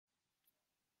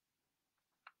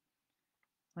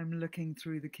I'm looking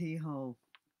through the keyhole,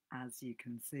 as you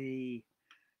can see.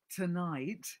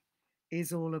 Tonight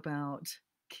is all about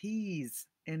keys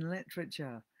in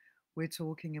literature. We're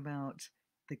talking about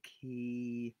the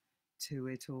key to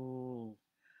it all.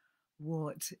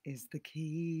 What is the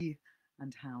key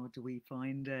and how do we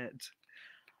find it?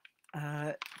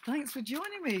 Uh, Thanks for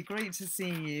joining me. Great to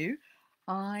see you.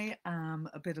 I am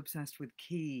a bit obsessed with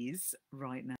keys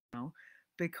right now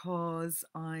because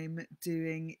I'm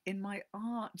doing in my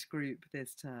art group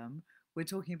this term, we're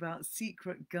talking about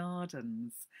secret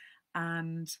gardens.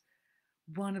 And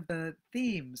one of the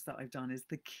themes that I've done is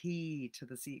the key to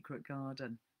the secret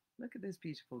garden. Look at this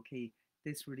beautiful key.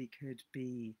 This really could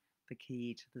be the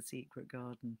key to the secret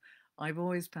garden. I've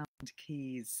always found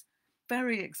keys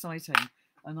very exciting,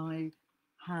 and I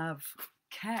have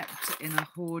kept in a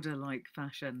hoarder like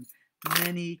fashion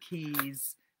many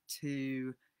keys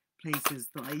to places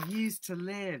that I used to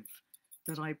live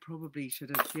that I probably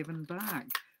should have given back,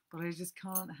 but I just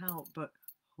can't help but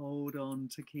hold on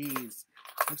to keys.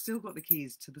 I've still got the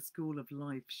keys to the School of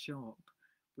Life shop,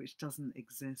 which doesn't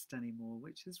exist anymore,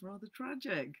 which is rather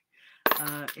tragic,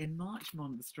 in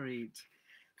Marchmont Street.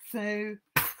 So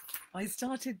I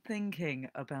started thinking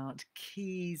about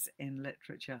keys in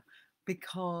literature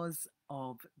because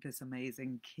of this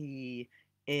amazing key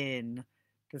in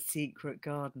The Secret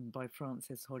Garden by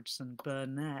Frances Hodgson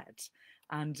Burnett.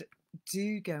 And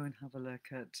do go and have a look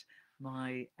at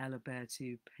my Ella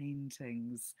Bertu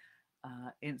paintings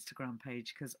Instagram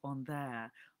page, because on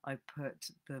there I put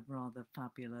the rather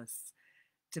fabulous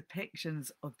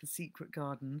depictions of the secret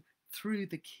garden through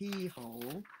the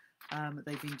keyhole.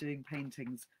 They've been doing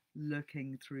paintings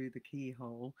looking through the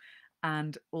keyhole,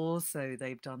 and also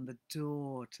they've done the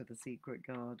door to the secret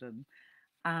garden,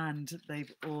 and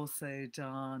they've also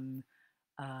done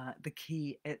the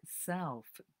key itself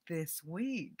this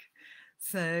week.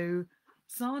 So,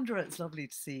 Sandra, it's lovely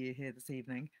to see you here this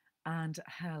evening, and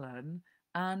Helen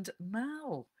and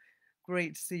Mel.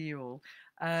 Great to see you all.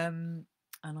 And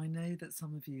I know that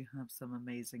some of you have some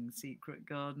amazing secret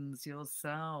gardens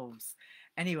yourselves.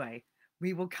 Anyway,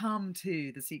 we will come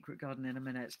to the secret garden in a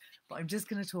minute, but I'm just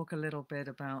going to talk a little bit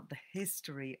about the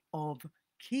history of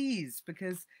keys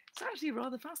because it's actually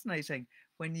rather fascinating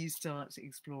when you start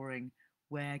exploring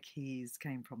where keys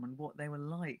came from and what they were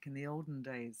like in the olden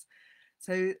days.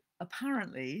 So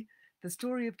apparently, the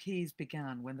story of keys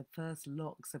began when the first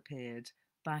locks appeared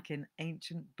back in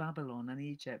ancient Babylon and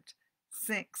Egypt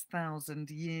 6,000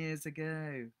 years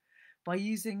ago. By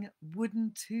using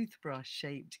wooden toothbrush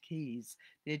shaped keys,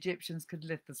 the Egyptians could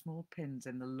lift the small pins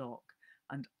in the lock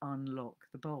and unlock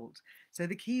the bolt. So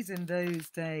the keys in those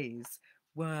days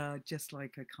were just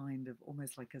like a kind of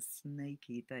almost like a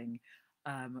snaky thing,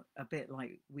 a bit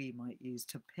like we might use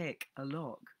to pick a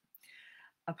lock.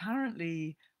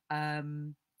 Apparently,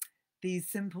 um, these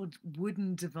simple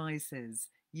wooden devices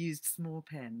used small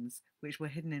pins which were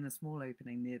hidden in a small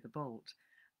opening near the bolt.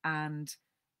 And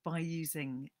by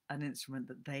using an instrument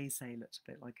that they say looked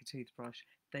a bit like a toothbrush,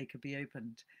 they could be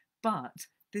opened. But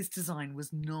this design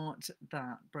was not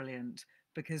that brilliant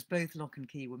because both lock and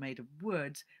key were made of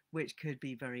wood, which could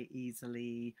be very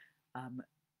easily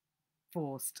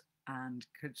forced and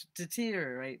could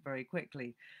deteriorate very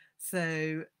quickly.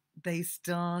 So they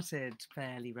started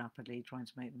fairly rapidly trying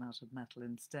to make them out of metal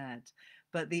instead.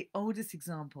 But the oldest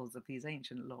examples of these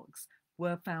ancient locks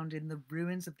were found in the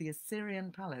ruins of the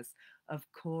Assyrian palace of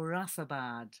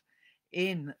Khorasabad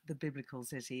in the biblical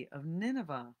city of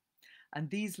Nineveh. And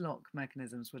these lock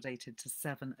mechanisms were dated to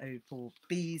 704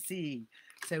 BC.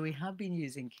 So we have been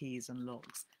using keys and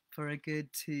locks for a good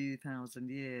 2,000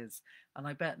 years. And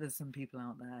I bet there's some people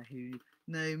out there who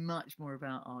know much more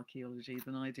about archaeology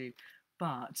than I do.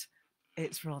 But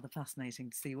it's rather fascinating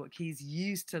to see what keys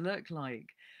used to look like.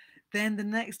 Then the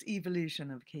next evolution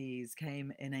of keys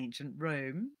came in ancient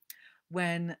Rome,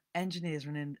 when engineers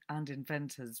and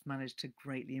inventors managed to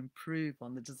greatly improve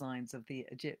on the designs of the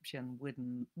Egyptian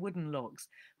wooden locks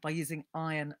by using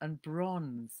iron and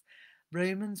bronze.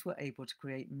 Romans were able to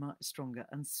create much stronger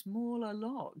and smaller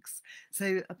locks.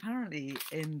 So apparently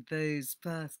in those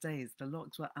first days, the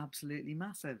locks were absolutely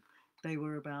massive. They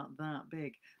were about that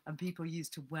big, and people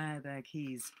used to wear their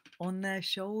keys on their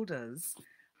shoulders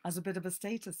as a bit of a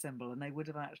status symbol, and they would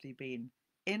have actually been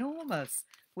enormous,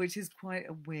 which is quite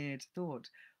a weird thought.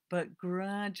 But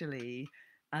gradually,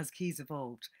 as keys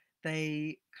evolved,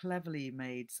 they cleverly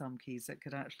made some keys that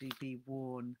could actually be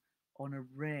worn on a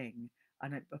ring,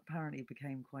 and it apparently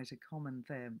became quite a common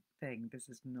thing. This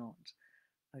is not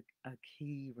a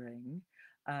key ring,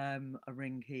 a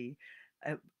ring key.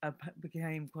 It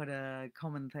became quite a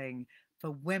common thing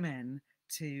for women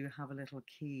to have a little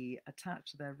key attached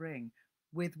to their ring,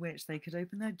 with which they could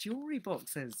open their jewellery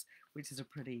boxes, which is a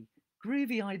pretty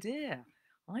groovy idea.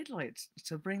 I'd like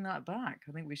to bring that back.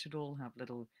 I think we should all have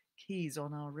little keys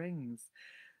on our rings.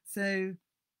 So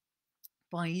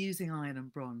by using iron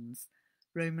and bronze,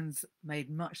 Romans made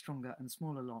much stronger and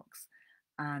smaller locks,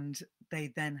 and they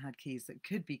then had keys that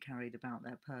could be carried about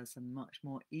their person much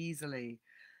more easily.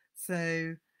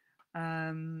 So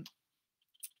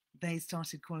they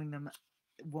started calling them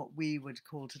what we would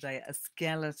call today a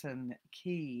skeleton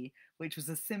key, which was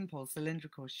a simple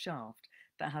cylindrical shaft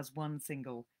that has one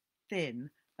single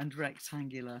thin and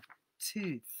rectangular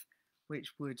tooth,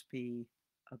 which would be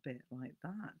a bit like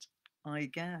that, I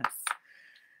guess.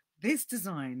 This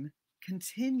design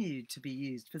continued to be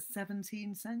used for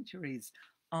 17 centuries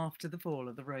after the fall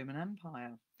of the Roman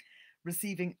Empire,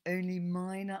 receiving only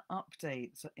minor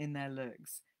updates in their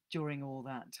looks during all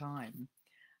that time,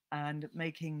 and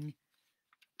making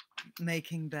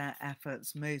their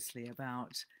efforts mostly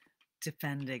about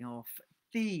defending off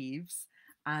thieves.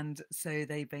 And so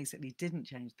they basically didn't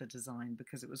change the design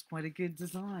because it was quite a good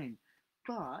design.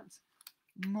 But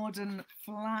modern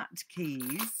flat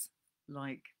keys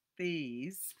like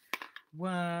these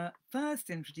were first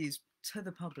introduced to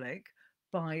the public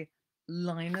by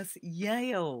Linus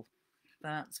Yale.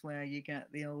 That's where you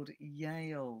get the old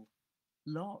Yale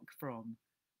lock from.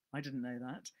 I didn't know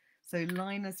that. So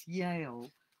Linus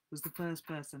Yale was the first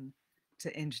person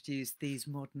to introduce these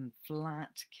modern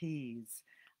flat keys.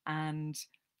 And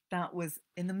that was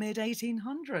in the mid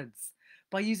 1800s.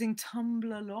 By using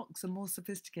tumbler locks and more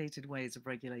sophisticated ways of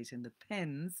regulating the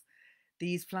pins,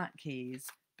 these flat keys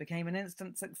became an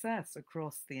instant success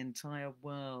across the entire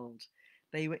world.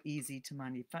 They were easy to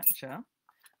manufacture,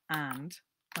 and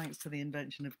thanks to the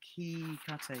invention of key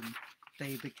cutting,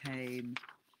 they became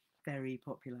very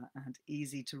popular and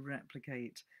easy to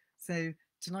replicate. So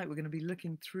tonight we're going to be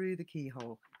looking through the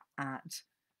keyhole at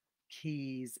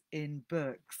keys in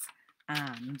books,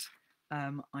 and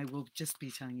I will just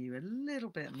be telling you a little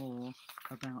bit more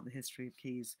about the history of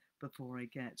keys before I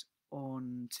get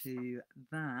on to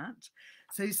that.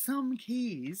 So some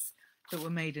keys that were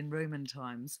made in Roman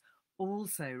times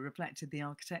also reflected the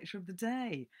architecture of the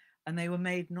day, and they were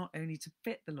made not only to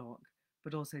fit the lock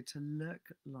but also to look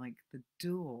like the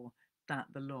door that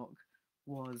the lock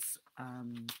was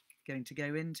going to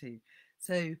go into.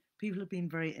 So people have been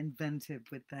very inventive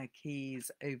with their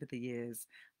keys over the years,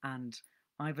 and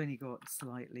I've only got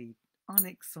slightly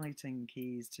unexciting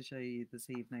keys to show you this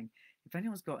evening. If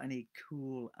anyone's got any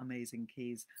cool, amazing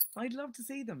keys, I'd love to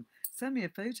see them. Send me a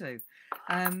photo.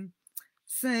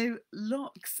 So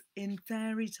locks in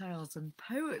fairy tales and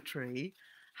poetry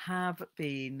have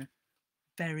been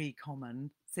very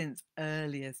common since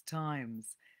earliest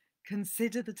times.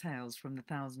 Consider the tales from the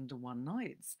 1001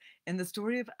 Nights. In the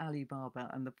story of Ali Baba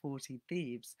and the 40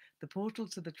 Thieves, the portal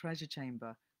to the treasure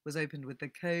chamber was opened with the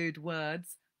code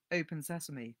words, "Open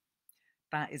Sesame."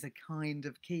 That is a kind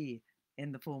of key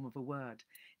in the form of a word.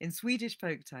 In Swedish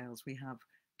folk tales, we have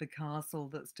the castle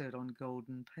that stood on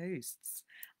golden posts.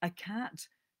 A cat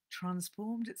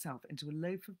transformed itself into a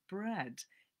loaf of bread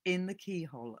in the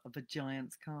keyhole of a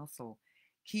giant's castle,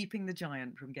 keeping the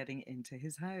giant from getting into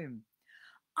his home.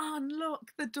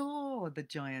 "Unlock the door," the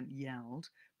giant yelled,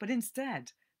 but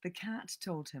instead the cat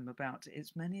told him about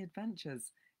its many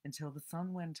adventures until the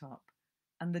sun went up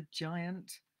and the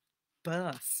giant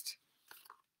burst.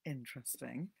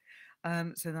 Interesting.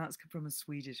 So that's from a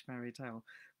Swedish fairy tale.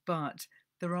 But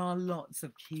there are lots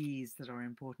of keys that are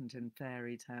important in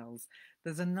fairy tales.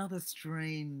 There's another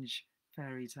strange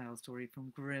fairy tale story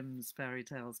from Grimm's fairy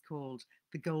tales called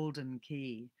The Golden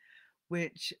Key,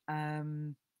 which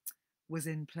was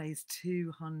in place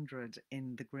 200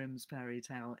 in the Grimm's fairy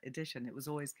tale edition. It was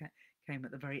always came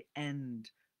at the very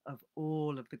end of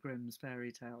all of the Grimm's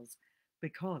fairy tales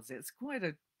because it's quite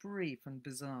a brief and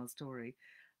bizarre story.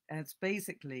 It's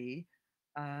basically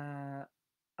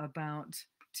about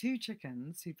two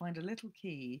chickens who find a little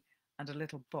key and a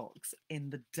little box in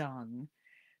the dung.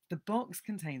 The box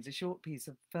contains a short piece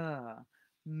of fur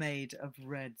made of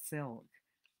red silk,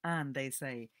 and they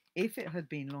say if it had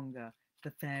been longer,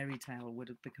 the fairy tale would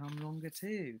have become longer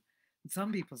too. And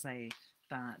some people say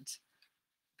that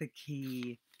the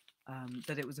key,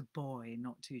 that it was a boy,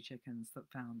 not two chickens,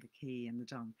 that found the key in the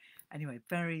dung. Anyway,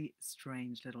 very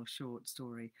strange little short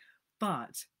story.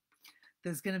 But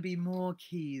there's going to be more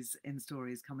keys in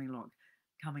stories coming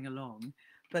along.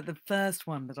 But the first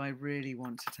one that I really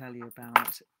want to tell you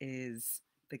about is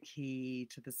the key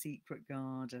to the secret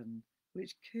garden,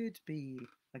 which could be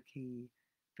a key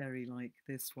very like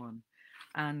this one.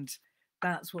 And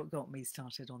that's what got me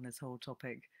started on this whole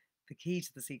topic. The Key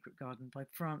to the Secret Garden by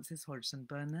Frances Hodgson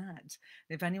Burnett.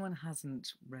 If anyone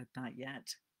hasn't read that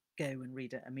yet, go and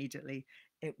read it immediately.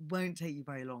 It won't take you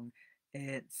very long.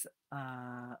 It's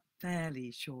a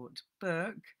fairly short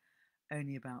book,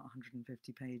 only about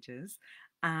 150 pages,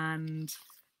 and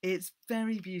it's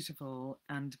very beautiful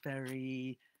and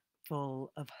very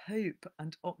full of hope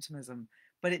and optimism.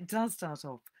 But it does start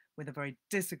off with a very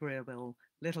disagreeable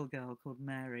little girl called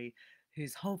Mary,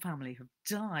 whose whole family have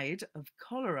died of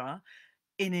cholera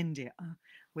in India,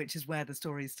 which is where the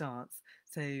story starts.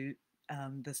 So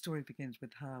the story begins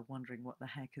with her wondering what the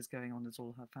heck is going on as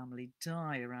all her family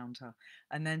die around her.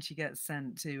 And then she gets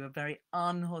sent to a very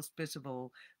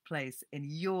unhospitable place in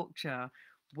Yorkshire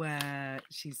where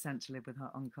she's sent to live with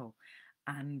her uncle.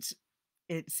 And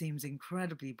it seems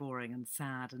incredibly boring and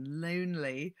sad and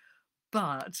lonely,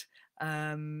 but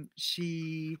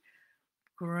she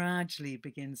gradually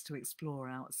begins to explore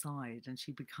outside, and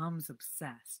she becomes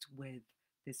obsessed with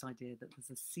this idea that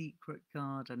there's a secret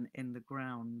garden in the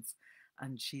grounds,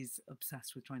 and she's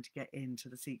obsessed with trying to get into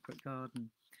the secret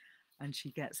garden. And she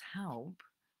gets help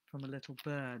from a little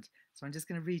bird. So I'm just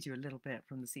going to read you a little bit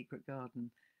from the secret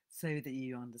garden so that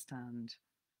you understand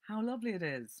how lovely it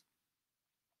is.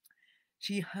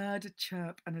 She heard a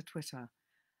chirp and a twitter,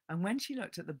 and when she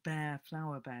looked at the bare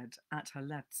flower bed at her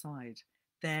left side,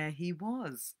 there he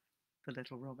was, the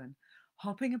little robin,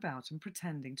 hopping about and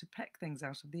pretending to peck things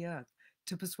out of the earth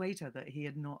to persuade her that he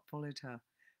had not followed her.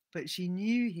 But she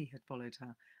knew he had followed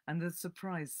her, and the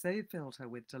surprise so filled her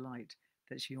with delight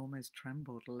that she almost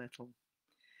trembled a little.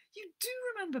 "You do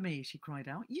remember me," she cried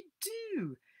out. "You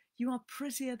do! You are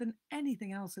prettier than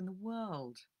anything else in the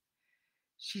world."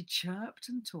 She chirped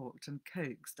and talked and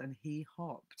coaxed, and he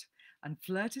hopped and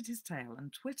flirted his tail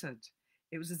and twittered.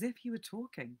 It was as if he were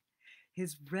talking.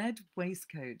 His red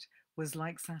waistcoat was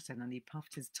like satin, and he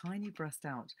puffed his tiny breast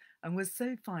out and was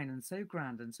so fine and so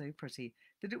grand and so pretty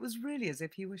that it was really as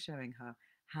if he were showing her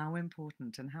how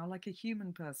important and how like a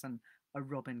human person a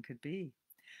robin could be.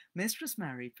 Mistress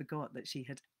Mary forgot that she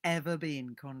had ever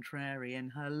been contrary in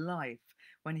her life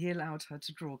when he allowed her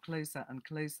to draw closer and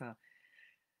closer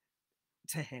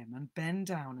to him and bend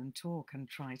down and talk and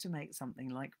try to make something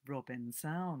like robin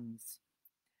sounds.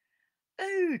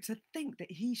 Oh, to think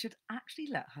that he should actually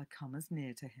let her come as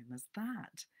near to him as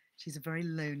that. She's a very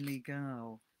lonely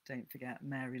girl. Don't forget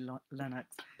Mary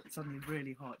Lennox, suddenly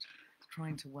really hot,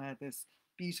 trying to wear this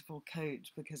beautiful coat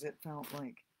because it felt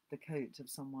like the coat of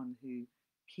someone who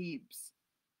keeps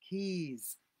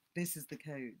keys. This is the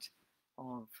coat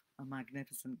of a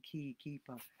magnificent key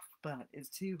keeper, but it's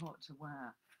too hot to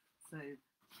wear. So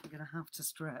I'm going to have to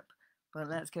strip. But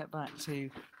let's get back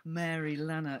to Mary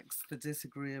Lennox, the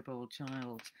disagreeable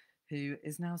child, who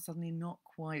is now suddenly not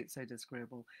quite so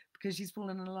disagreeable because she's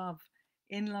fallen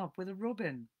in love with a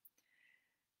robin.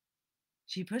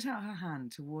 She put out her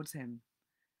hand towards him.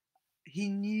 He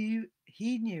knew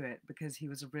it because he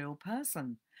was a real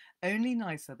person, only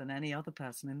nicer than any other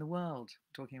person in the world.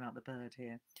 I'm talking about the bird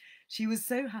here. She was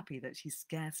so happy that she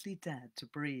scarcely dared to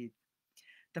breathe.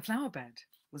 The flower bed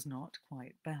was not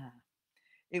quite bare.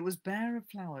 It was bare of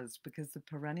flowers because the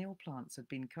perennial plants had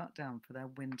been cut down for their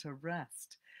winter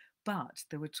rest, but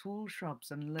there were tall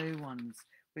shrubs and low ones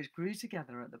which grew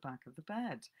together at the back of the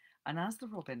bed, and as the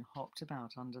robin hopped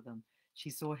about under them, she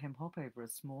saw him hop over a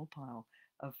small pile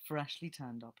of freshly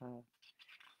turned up earth.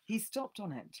 He stopped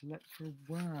on it to look for a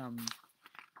worm.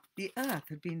 The earth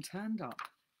had been turned up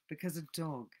because a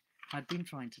dog had been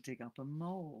trying to dig up a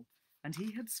mole, and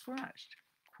he had scratched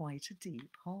quite a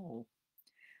deep hole.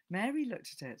 Mary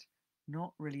looked at it,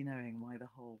 not really knowing why the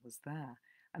hole was there,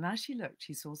 and as she looked,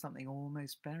 she saw something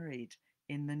almost buried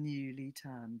in the newly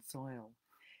turned soil.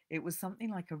 It was something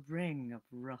like a ring of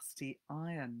rusty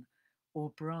iron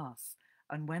or brass,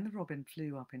 and when the robin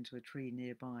flew up into a tree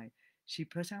nearby, she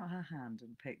put out her hand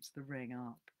and picked the ring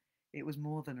up. It was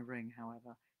more than a ring,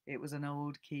 however. It was an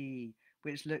old key,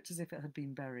 which looked as if it had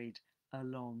been buried a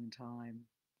long time.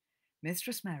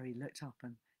 Mistress Mary looked up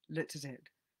and looked at it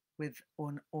with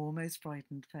an almost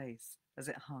frightened face as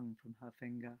it hung from her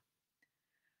finger.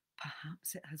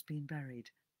 "Perhaps it has been buried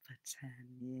for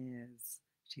 10 years,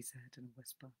 she said in a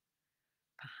whisper.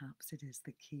 "Perhaps it is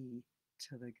the key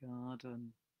to the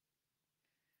garden."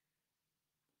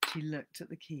 She looked at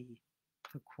the key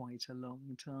for quite a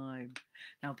long time.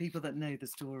 Now, people that know the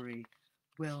story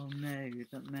will know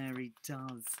that Mary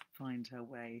does find her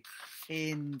way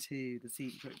into the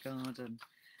secret garden,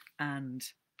 and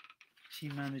she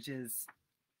manages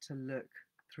to look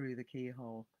through the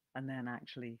keyhole and then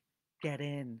actually get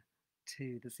in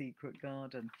to the secret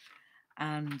garden.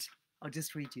 And I'll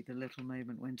just read you the little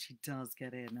moment when she does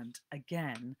get in, and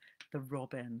again the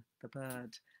robin, the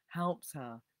bird, helps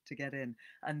her to get in.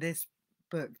 And this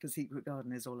book, The Secret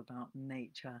Garden, is all about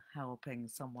nature helping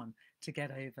someone to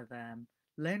get over their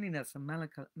loneliness and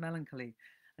melancholy.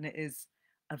 And it is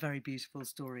a very beautiful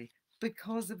story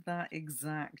because of that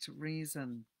exact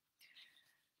reason.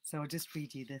 So I'll just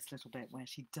read you this little bit where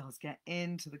she does get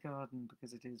into the garden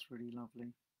because it is really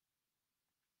lovely.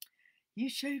 You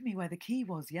showed me where the key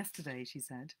was yesterday, she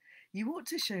said. You ought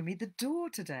to show me the door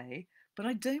today, but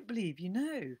I don't believe you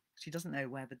know. She doesn't know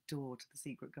where the door to the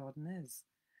secret garden is.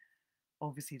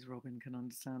 Obviously, the robin can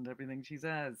understand everything she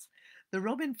says. The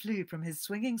robin flew from his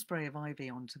swinging spray of ivy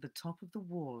onto the top of the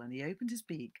wall, and he opened his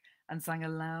beak and sang a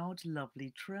loud,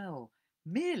 lovely trill,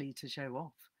 merely to show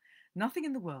off. Nothing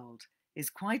in the world is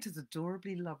quite as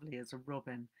adorably lovely as a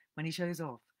robin when he shows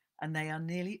off, and they are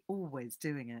nearly always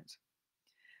doing it.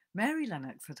 Mary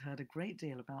Lennox had heard a great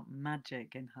deal about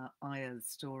magic in her Ayah's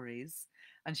stories,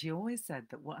 and she always said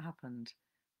that what happened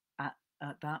at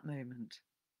that moment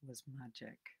was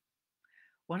magic.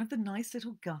 One of the nice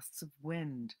little gusts of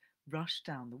wind rushed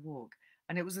down the walk,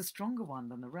 and it was a stronger one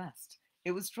than the rest.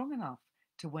 It was strong enough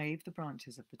to wave the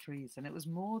branches of the trees, and it was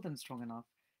more than strong enough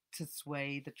to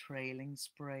sway the trailing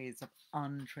sprays of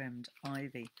untrimmed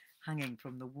ivy hanging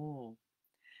from the wall.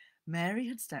 Mary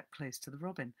had stepped close to the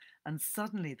robin, and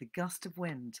suddenly the gust of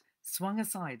wind swung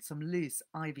aside some loose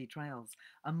ivy trails,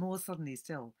 and more suddenly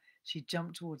still, she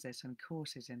jumped towards it and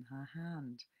caught it in her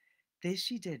hand. This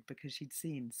she did because she'd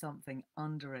seen something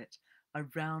under it, a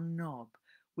round knob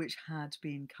which had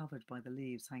been covered by the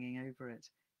leaves hanging over it.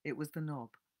 It was the knob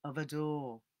of a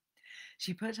door.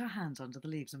 She put her hands under the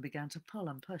leaves and began to pull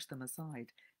and push them aside.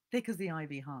 Thick as the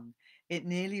ivy hung, it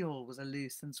nearly all was a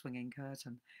loose and swinging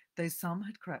curtain, though some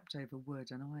had crept over wood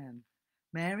and iron.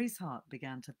 Mary's heart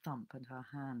began to thump and her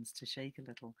hands to shake a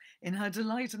little. In her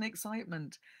delight and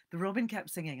excitement, the robin kept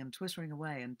singing and twittering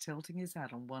away and tilting his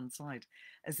head on one side,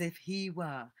 as if he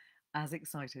were as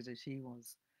excited as she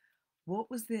was. What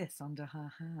was this under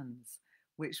her hands,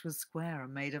 which was square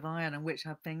and made of iron, and which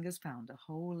her fingers found a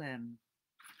hole in?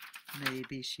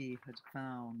 Maybe she had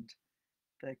found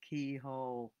the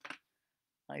keyhole.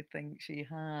 I think she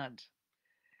had.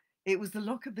 It was the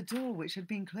lock of the door, which had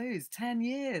been closed 10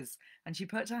 years, and she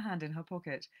put her hand in her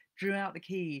pocket, drew out the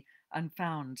key, and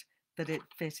found that it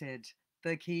fitted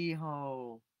the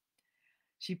keyhole.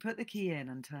 She put the key in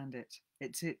and turned it.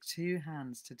 It took 2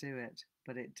 hands to do it,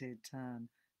 but it did turn,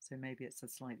 so maybe it's a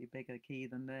slightly bigger key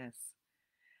than this.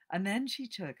 And then she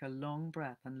took a long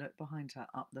breath and looked behind her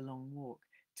up the long walk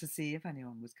to see if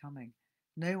anyone was coming.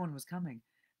 No one was coming.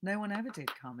 No one ever did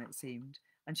come, it seemed,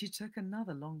 and she took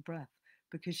another long breath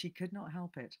because she could not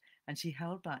help it, and she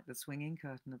held back the swinging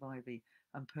curtain of ivy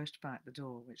and pushed back the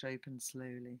door, which opened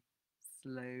slowly,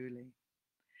 slowly.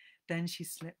 Then she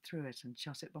slipped through it and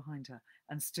shut it behind her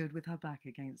and stood with her back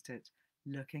against it,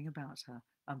 looking about her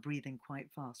and breathing quite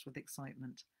fast with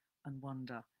excitement and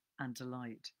wonder and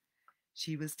delight.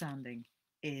 She was standing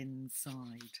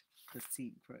inside the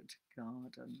secret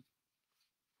garden.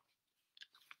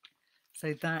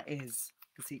 So that is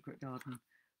The Secret Garden,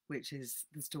 which is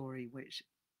the story which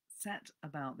set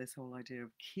about this whole idea of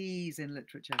keys in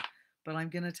literature. But I'm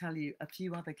going to tell you a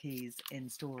few other keys in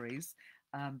stories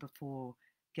before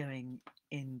going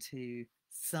into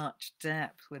such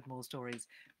depth with more stories.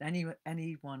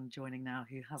 Anyone joining now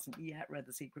who hasn't yet read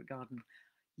The Secret Garden,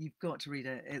 you've got to read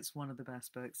it. It's one of the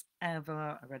best books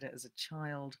ever. I read it as a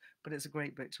child, but it's a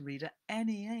great book to read at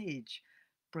any age.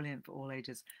 Brilliant for all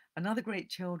ages. Another great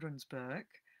children's book,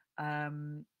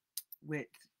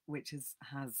 which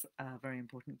has a very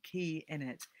important key in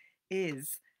it,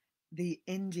 is The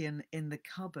Indian in the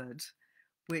Cupboard,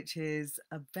 which is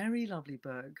a very lovely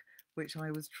book, which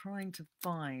I was trying to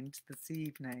find this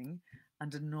evening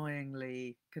and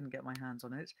annoyingly couldn't get my hands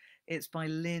on it. It's by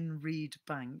Lynn Reid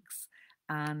Banks,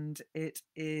 and it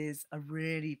is a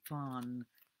really fun,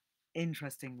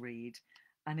 interesting read.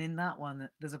 And in that one,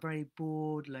 there's a very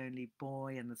bored, lonely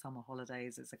boy in the summer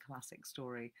holidays. It's a classic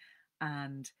story.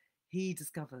 And he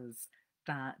discovers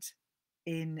that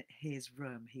in his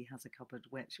room, he has a cupboard,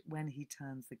 which when he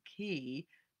turns the key,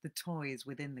 the toys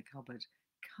within the cupboard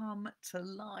come to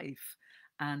life.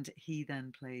 And he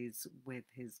then plays with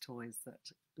his toys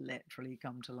that literally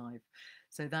come to life.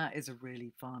 So that is a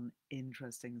really fun,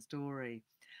 interesting story.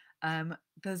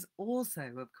 There's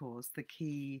also, of course, the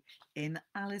key in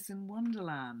Alice in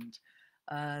Wonderland.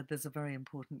 There's a very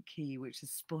important key which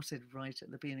is spotted right at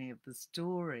the beginning of the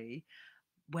story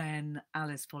when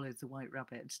Alice follows the White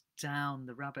Rabbit down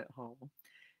the rabbit hole.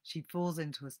 She falls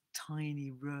into a tiny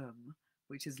room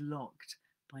which is locked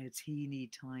by a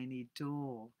teeny tiny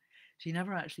door. She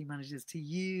never actually manages to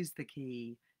use the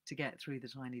key to get through the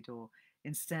tiny door.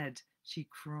 Instead, she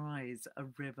cries a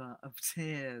river of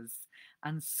tears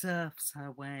and surfs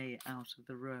her way out of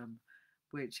the room,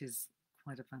 which is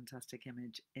quite a fantastic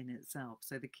image in itself.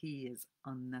 So the key is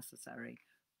unnecessary,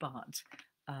 but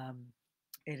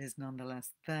it is nonetheless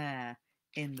there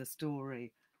in the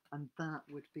story. And that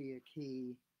would be a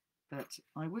key that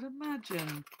I would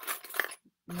imagine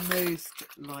most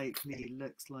likely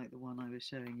looks like the one I was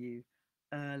showing you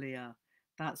earlier.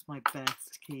 That's my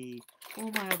best key.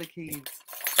 All my other keys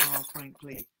are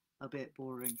frankly a bit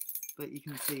boring, but you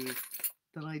can see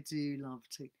that I do love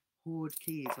to hoard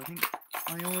keys.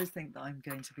 I always think that I'm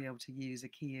going to be able to use a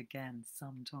key again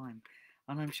sometime,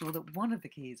 and I'm sure that one of the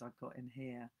keys I've got in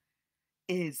here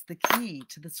is the key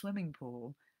to the swimming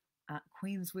pool at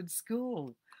Queenswood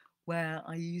School, where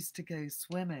I used to go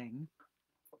swimming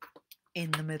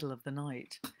in the middle of the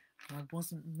night. I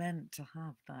wasn't meant to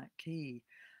have that key.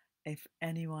 If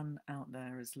anyone out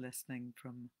there is listening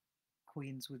from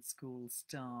Queenswood School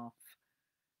staff,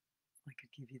 I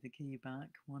could give you the key back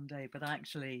one day. But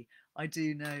actually, I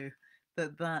do know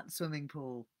that that swimming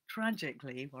pool,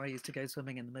 tragically, where I used to go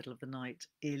swimming in the middle of the night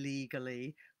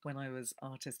illegally when I was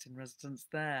artist in residence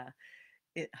there,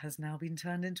 it has now been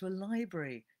turned into a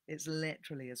library. It's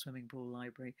literally a swimming pool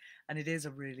library, and it is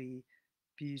a really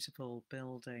beautiful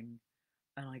building.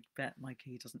 And I bet my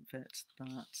key doesn't fit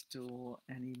that door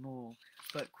anymore.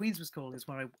 But Queenswood School is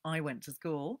where I went to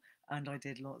school, and I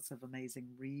did lots of amazing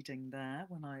reading there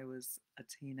when I was a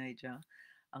teenager.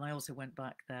 And I also went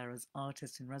back there as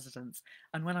artist in residence.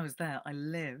 And when I was there, I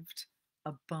lived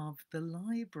above the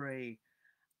library.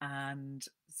 And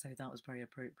so that was very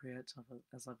appropriate,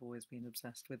 as I've always been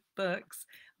obsessed with books.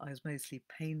 I was mostly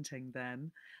painting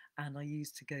then, and I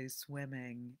used to go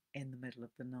swimming in the middle of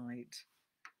the night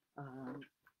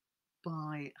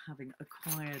by having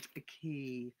acquired a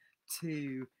key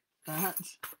to that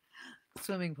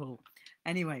swimming pool.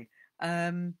 Anyway,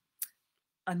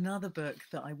 another book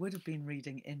that I would have been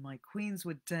reading in my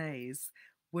Queenswood days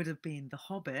would have been The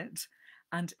Hobbit.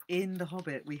 And in The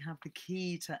Hobbit, we have the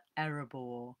key to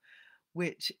Erebor,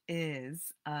 which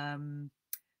is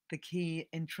the key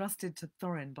entrusted to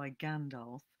Thorin by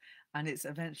Gandalf, and it's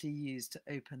eventually used to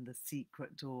open the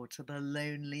secret door to the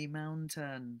Lonely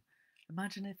Mountain.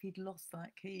 Imagine if he'd lost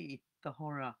that key, the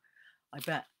horror. I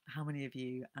bet how many of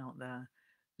you out there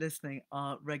listening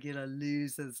are regular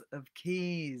losers of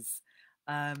keys.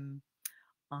 I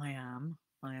am.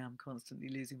 I am constantly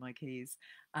losing my keys.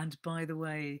 And by the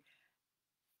way,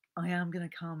 I am going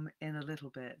to come in a little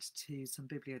bit to some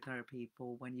bibliotherapy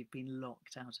for when you've been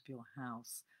locked out of your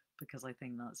house, because I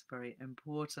think that's a very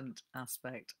important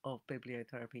aspect of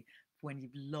bibliotherapy when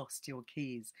you've lost your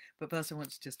keys. But first I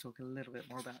want to just talk a little bit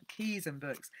more about keys and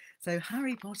books. So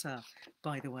Harry Potter,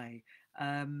 by the way,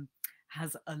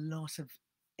 has a lot of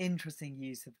interesting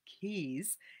use of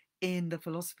keys in the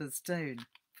Philosopher's Stone.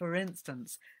 For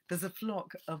instance, there's a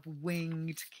flock of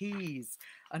winged keys,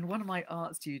 and one of my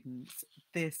art students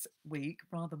this week,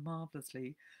 rather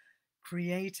marvellously,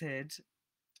 created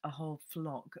a whole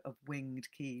flock of winged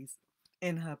keys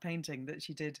in her painting that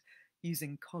she did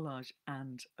using collage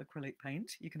and acrylic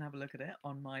paint. You can have a look at it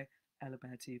on my Ella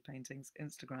Bear 2 Paintings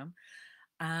Instagram.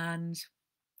 And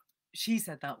she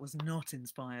said that was not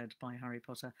inspired by Harry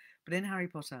Potter, but in Harry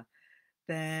Potter,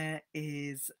 there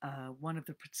is one of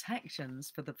the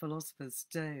protections for the Philosopher's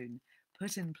Stone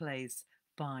put in place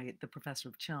by the Professor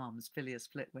of Charms, Phileas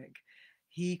Flitwick.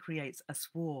 He creates a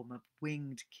swarm of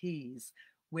winged keys,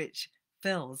 which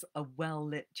fills a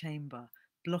well-lit chamber,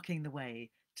 blocking the way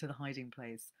to the hiding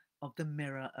place of the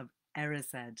Mirror of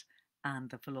Erised and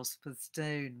the Philosopher's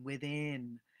Stone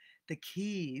within. The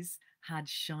keys had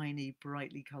shiny,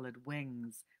 brightly coloured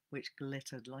wings, which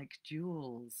glittered like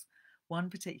jewels. One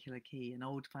particular key, an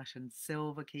old-fashioned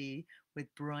silver key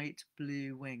with bright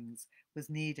blue wings, was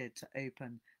needed to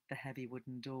open the heavy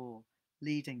wooden door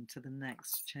leading to the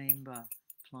next chamber.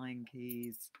 Flying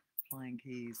keys, flying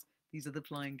keys. These are the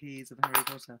flying keys of Harry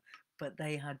Potter, but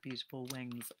they had beautiful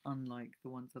wings, unlike the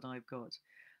ones that I've got.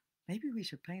 Maybe we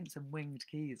should paint some winged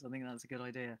keys. I think that's a good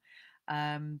idea.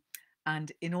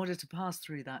 And in order to pass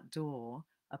through that door,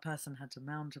 a person had to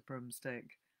mount a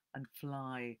broomstick and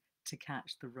fly to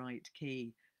catch the right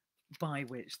key by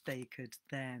which they could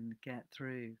then get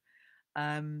through.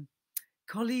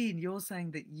 Colleen, you're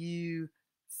saying that you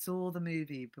saw the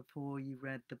movie before you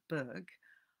read the book.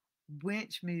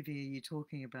 Which movie are you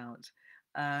talking about?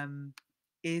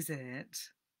 Is it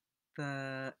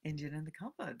the Indian in the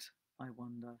Cupboard? I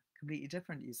wonder. Completely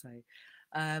different, you say.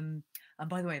 And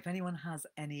by the way, if anyone has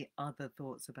any other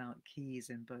thoughts about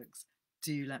keys in books,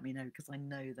 do let me know, because I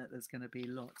know that there's going to be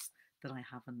lots that I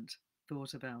haven't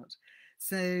thought about.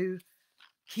 So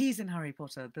keys in Harry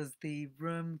Potter, there's the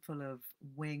room full of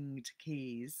winged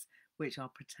keys, which are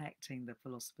protecting the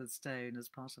Philosopher's Stone as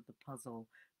part of the puzzle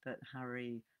that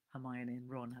Harry, Hermione, and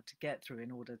Ron have to get through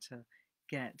in order to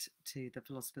get to the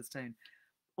Philosopher's Stone.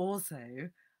 Also,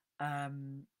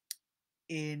 um,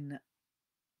 in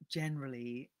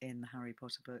generally in the Harry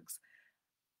Potter books,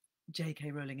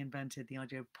 J.K. Rowling invented the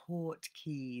idea of port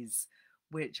keys,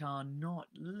 which are not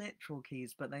literal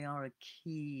keys, but they are a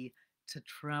key to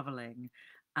traveling.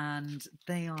 And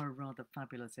they are a rather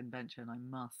fabulous invention, I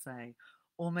must say.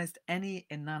 Almost any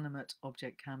inanimate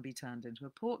object can be turned into a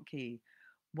port key.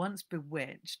 Once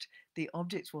bewitched, the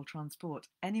object will transport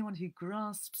anyone who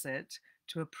grasps it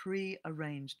to a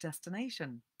pre-arranged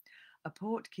destination. A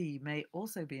port key may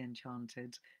also be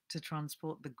enchanted to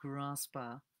transport the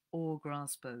grasper or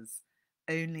graspers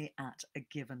only at a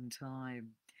given time.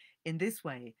 In this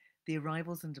way, the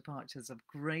arrivals and departures of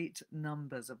great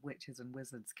numbers of witches and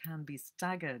wizards can be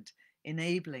staggered,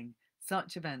 enabling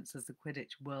such events as the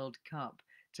Quidditch World Cup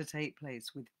to take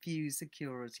place with few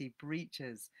security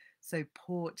breaches. So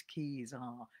port keys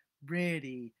are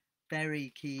really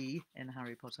very key in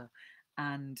Harry Potter,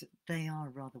 and they are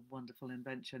a rather wonderful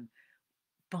invention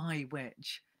by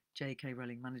which J.K.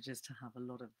 Rowling manages to have a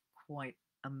lot of quite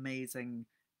amazing,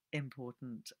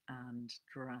 important, and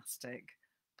drastic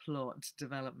plot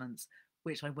developments,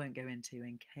 which I won't go into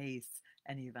in case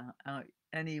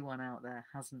anyone out there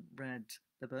hasn't read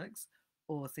the books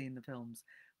or seen the films.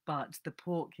 But the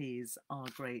port keys are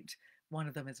great. One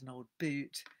of them is an old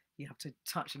boot. You have to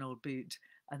touch an old boot,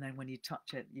 and then when you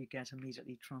touch it, you get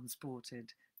immediately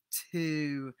transported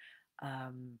to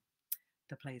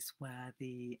the place where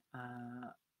the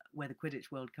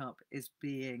Quidditch World Cup is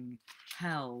being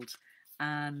held,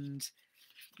 and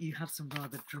you have some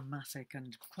rather dramatic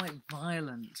and quite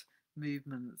violent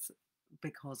movements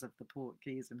because of the port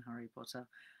keys in Harry Potter,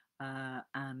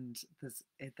 and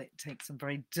it takes some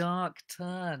very dark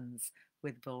turns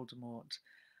with Voldemort,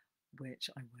 which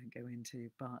I won't go into,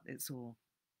 but it's all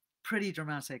pretty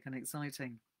dramatic and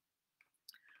exciting.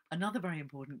 Another very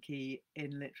important key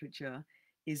in literature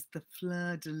is the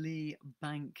fleur-de-lis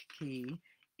bank key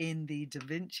in the Da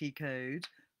Vinci Code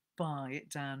by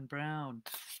Dan Brown.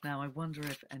 Now, I wonder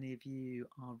if any of you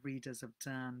are readers of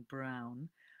Dan Brown.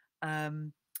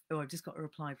 I've just got a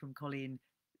reply from Colleen.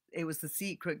 It was The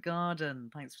Secret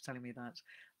Garden. Thanks for telling me that,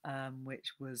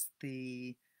 which was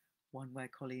the one where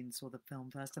Colleen saw the film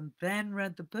first and then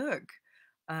read the book.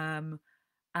 And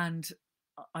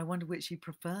I wonder which you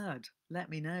preferred. Let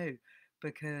me know,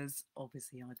 because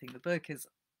obviously I think the book is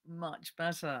much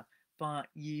better, but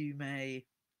you may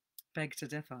beg to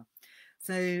differ.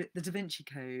 So the Da Vinci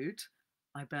Code,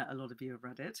 I bet a lot of you have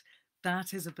read it.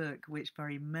 That is a book which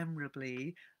very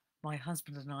memorably my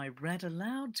husband and I read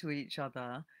aloud to each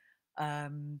other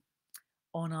on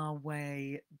our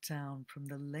way down from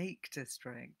the Lake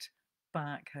District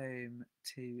back home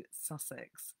to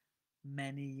Sussex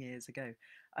many years ago.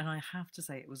 And I have to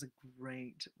say, it was a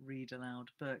great read aloud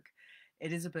book.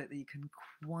 It is a book that you can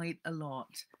quite a lot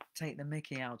take the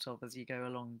mickey out of as you go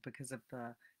along because of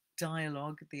the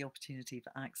dialogue, the opportunity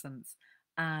for accents,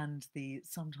 and the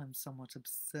sometimes somewhat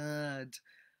absurd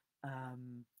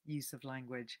use of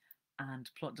language and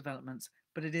plot developments.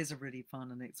 But it is a really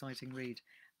fun and exciting read.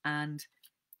 And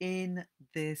in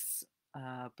this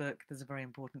book, there's a very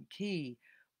important key,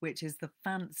 which is the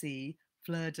fancy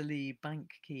fleur-de-lis bank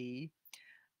key,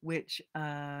 which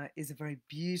is a very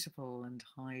beautiful and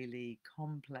highly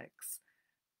complex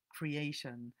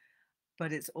creation,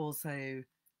 but it's also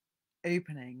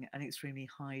opening an extremely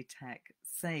high-tech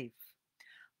safe.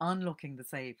 Unlocking the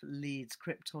safe leads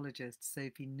cryptologist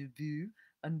Sophie Neveu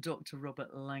and Dr.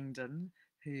 Robert Langdon,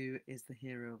 who is the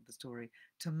hero of the story,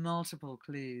 to multiple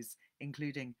clues,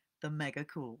 including the mega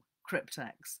cool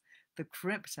cryptex. The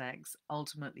cryptex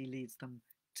ultimately leads them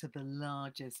to the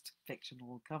largest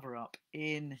fictional cover-up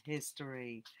in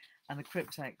history. And the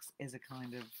cryptex is a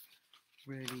kind of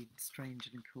really strange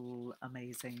and cool,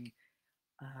 amazing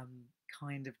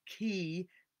kind of key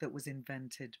that was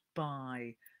invented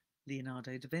by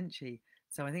Leonardo da Vinci.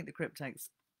 So I think the cryptex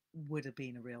would have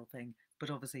been a real thing, but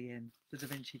obviously in the Da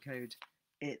Vinci Code,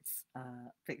 it's a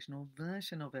fictional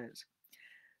version of it.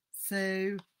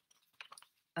 So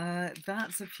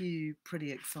that's a few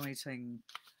pretty exciting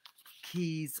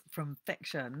keys from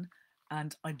fiction,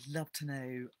 and I'd love to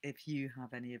know if you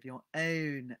have any of your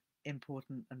own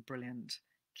important and brilliant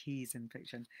keys in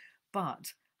fiction.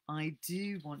 But I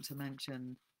do want to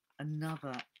mention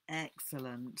another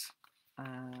excellent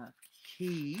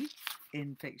key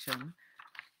in fiction,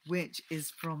 which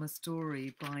is from a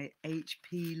story by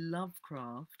H.P.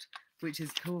 Lovecraft, which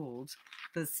is called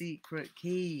The Secret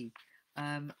Key.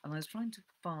 And I was trying to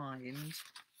find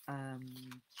um,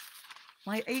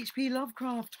 my H.P.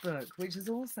 Lovecraft book, which has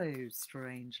also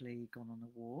strangely gone on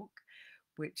a walk,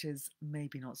 which is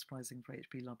maybe not surprising for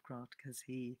H.P. Lovecraft because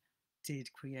he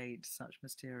did create such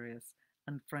mysterious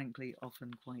and frankly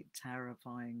often quite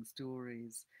terrifying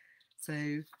stories. So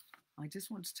I just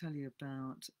want to tell you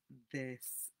about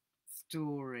this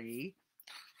story,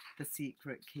 The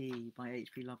Secret Key by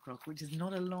H.P. Lovecraft, which is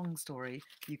not a long story.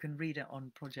 You can read it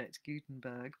on Project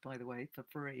Gutenberg, by the way, for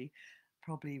free.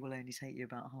 Probably will only take you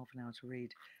about half an hour to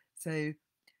read. So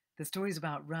the story is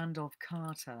about Randolph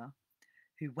Carter,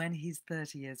 who, when he's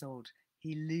 30 years old,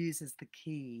 he loses the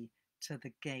key to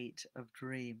the gate of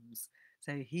dreams.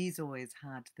 So he's always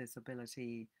had this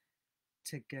ability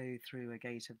to go through a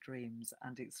gate of dreams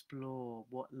and explore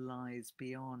what lies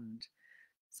beyond.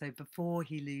 So before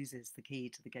he loses the key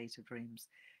to the gate of dreams,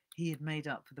 he had made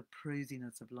up for the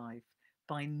prosiness of life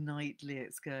by nightly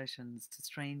excursions to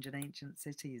strange and ancient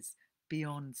cities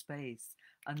beyond space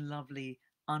and lovely,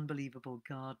 unbelievable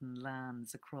garden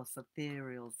lands across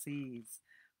ethereal seas.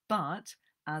 But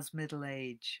as middle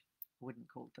age, I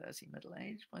wouldn't call 30 middle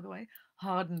age, by the way,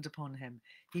 hardened upon him,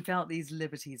 he felt these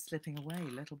liberties slipping away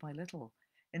little by little,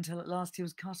 until at last he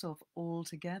was cut off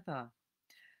altogether.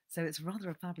 So it's rather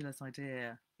a fabulous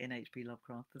idea in H.P.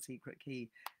 Lovecraft, The Secret Key,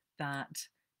 that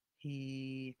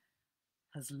he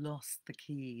has lost the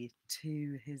key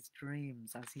to his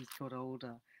dreams as he's got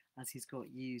older, as he's got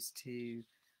used to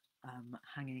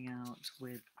hanging out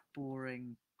with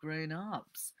boring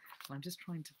grown-ups. I'm just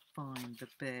trying to find the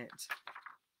bit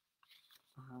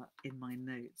in my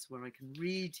notes where I can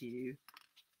read you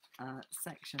a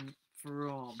section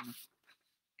from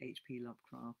H.P.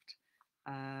 Lovecraft.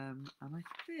 And I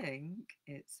think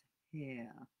it's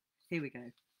here. Here we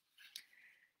go.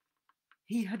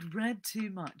 He had read too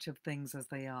much of things as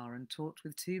they are and talked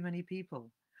with too many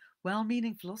people.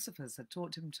 Well-meaning philosophers had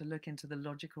taught him to look into the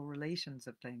logical relations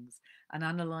of things and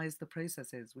analyze the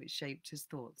processes which shaped his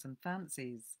thoughts and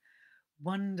fancies.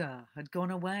 Wonder had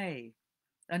gone away,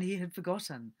 and he had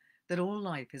forgotten that all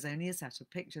life is only a set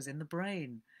of pictures in the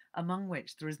brain, among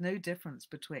which there is no difference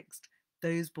betwixt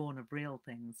those born of real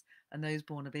things and those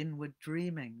born of inward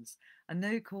dreamings, and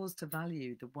no cause to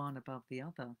value the one above the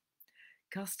other.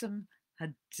 Custom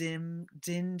had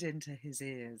dinned into his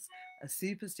ears a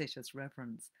superstitious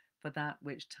reverence for that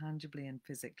which tangibly and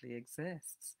physically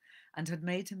exists, and had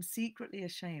made him secretly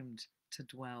ashamed to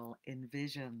dwell in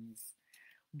visions.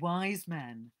 Wise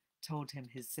men told him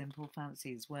his simple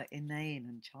fancies were inane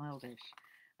and childish,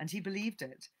 and he believed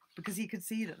it because he could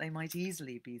see that they might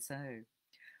easily be so.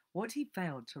 What he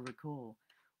failed to recall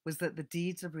was that the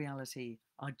deeds of reality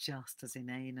are just as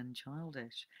inane and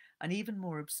childish, and even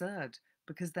more absurd,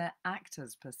 because their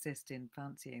actors persist in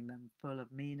fancying them full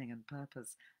of meaning and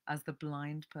purpose, as the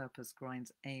blind purpose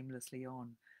grinds aimlessly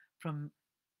on, from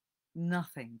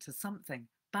nothing to something,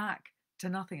 back to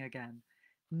nothing again,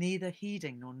 neither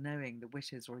heeding nor knowing the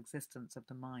wishes or existence of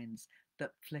the minds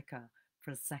that flicker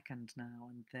for a second now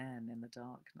and then in the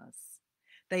darkness.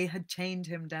 They had chained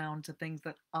him down to things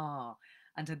that are,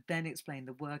 and had then explained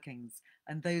the workings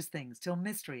and those things till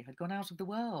mystery had gone out of the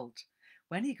world.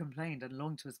 When he complained and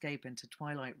longed to escape into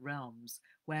twilight realms,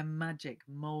 where magic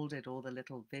moulded all the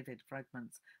little vivid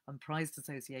fragments and prized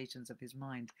associations of his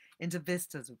mind into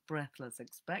vistas of breathless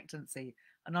expectancy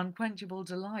and unquenchable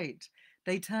delight,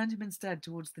 they turned him instead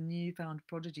towards the new-found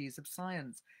prodigies of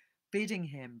science, bidding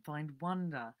him find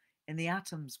wonder in the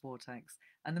atom's vortex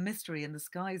and the mystery in the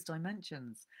sky's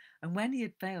dimensions. And when he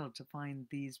had failed to find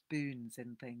these boons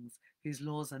in things whose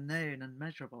laws are known and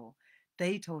measurable,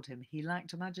 they told him he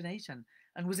lacked imagination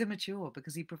and was immature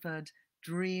because he preferred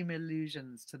dream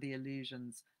illusions to the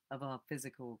illusions of our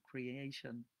physical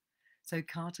creation. So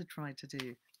Carter tried to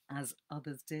do as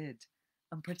others did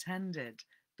and pretended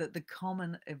that the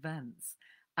common events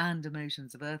and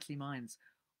emotions of earthly minds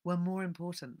were more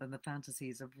important than the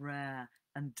fantasies of rare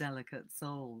and delicate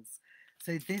souls.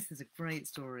 So this is a great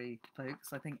story,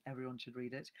 folks. I think everyone should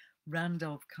read it.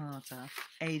 Randolph Carter,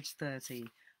 age 30,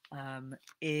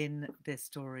 in this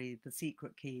story, The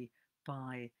Secret Key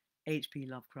by H.P.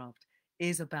 Lovecraft,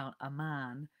 is about a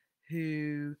man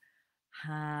who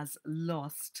has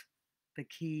lost the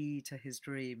key to his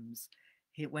dreams.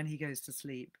 When he goes to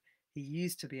sleep, he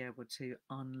used to be able to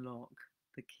unlock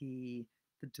the key,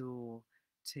 the door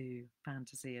to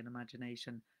fantasy and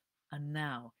imagination, and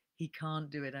now he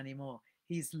can't do it anymore.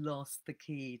 He's lost the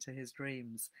key to his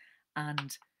dreams,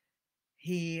 and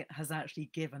he has actually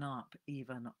given up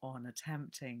even on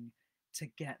attempting to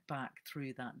get back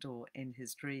through that door in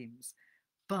his dreams.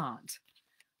 But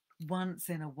once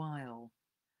in a while,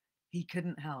 he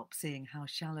couldn't help seeing how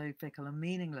shallow, fickle, and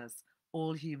meaningless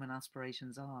all human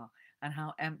aspirations are, and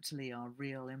how emptily our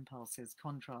real impulses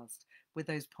contrast with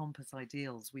those pompous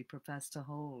ideals we profess to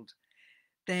hold.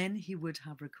 Then he would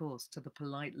have recourse to the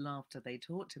polite laughter they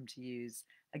taught him to use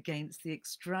against the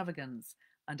extravagance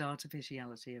and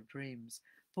artificiality of dreams.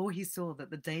 For he saw that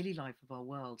the daily life of our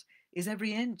world is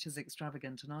every inch as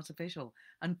extravagant and artificial,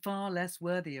 and far less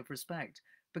worthy of respect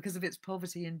because of its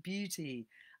poverty in beauty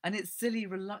and its silly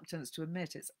reluctance to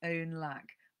admit its own lack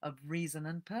of reason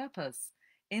and purpose.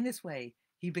 In this way,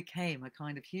 he became a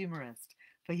kind of humorist,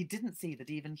 for he didn't see that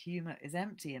even humour is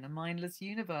empty in a mindless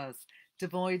universe,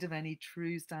 devoid of any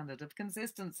true standard of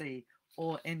consistency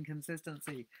or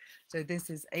inconsistency. So this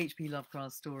is H.P.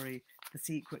 Lovecraft's story, The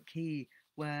Secret Key,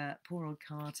 where poor old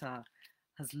Carter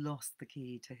has lost the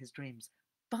key to his dreams.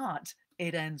 But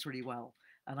it ends really well,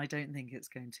 and I don't think it's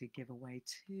going to give away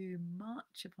too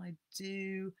much if I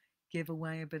do give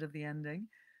away a bit of the ending.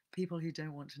 People who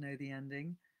don't want to know the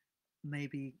ending,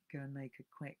 maybe go and make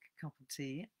a quick cup of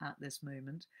tea at this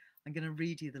moment. I'm going to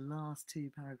read you the last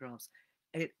two paragraphs.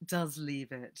 It does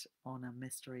leave it on a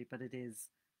mystery, but it is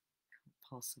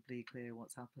possibly clear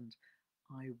what's happened.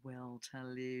 I will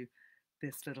tell you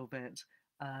this little bit,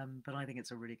 but I think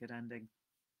it's a really good ending.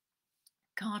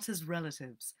 Carter's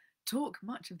relatives talk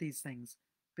much of these things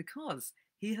because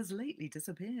he has lately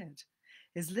disappeared.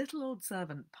 His little old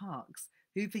servant Parks,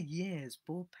 who for years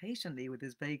bore patiently with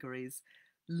his vagaries,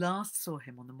 last saw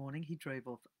him on the morning he drove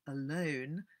off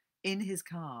alone in his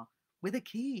car with a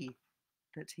key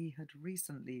that he had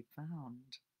recently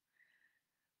found.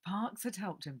 Parks had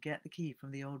helped him get the key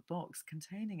from the old box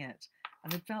containing it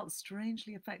and had felt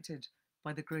strangely affected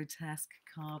by the grotesque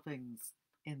carvings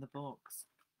in the box.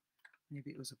 Maybe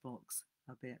it was a box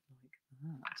a bit like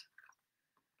that.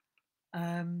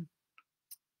 Where am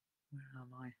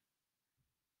I?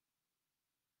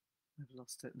 I've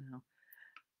lost it now.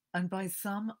 And by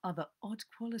some other odd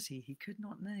quality he could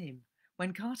not name.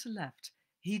 When Carter left,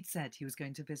 he'd said he was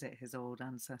going to visit his old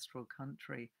ancestral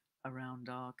country around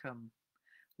Arkham,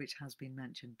 which has been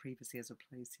mentioned previously as a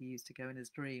place he used to go in his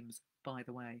dreams, by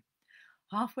the way.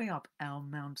 Halfway up Elm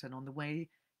Mountain, on the way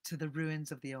to the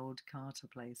ruins of the old Carter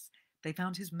place, they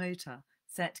found his motor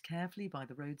set carefully by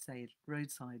the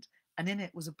roadside, and in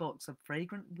it was a box of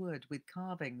fragrant wood with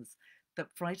carvings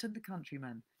that frightened the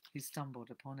countrymen who stumbled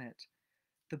upon it.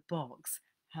 The box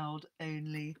held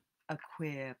only a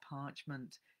queer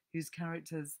parchment whose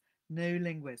characters no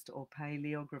linguist or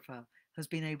paleographer has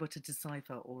been able to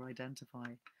decipher or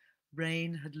identify.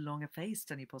 Rain had long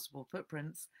effaced any possible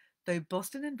footprints, though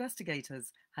Boston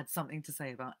investigators had something to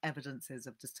say about evidences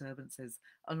of disturbances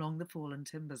along the fallen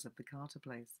timbers of the Carter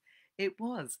place. It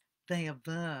was, they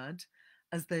averred,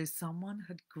 as though someone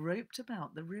had groped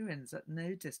about the ruins at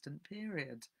no distant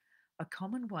period. A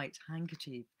common white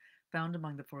handkerchief found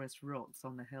among the forest rocks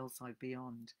on the hillside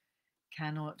beyond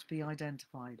cannot be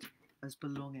identified as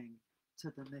belonging to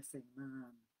the missing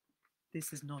man.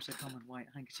 This is not a common white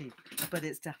handkerchief, but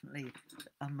it's definitely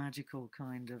a magical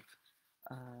kind of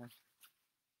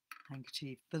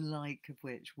handkerchief, the like of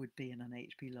which would be in an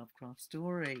H.P. Lovecraft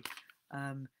story.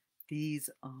 These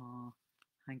are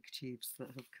handkerchiefs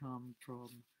that have come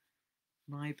from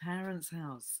my parents'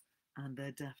 house, and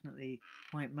they're definitely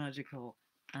quite magical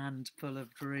and full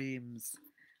of dreams.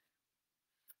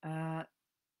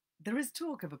 There is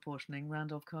talk of apportioning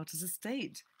Randolph Carter's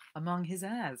estate among his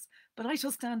heirs, but I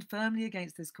shall stand firmly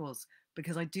against this course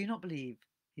because I do not believe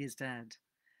he is dead.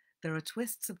 There are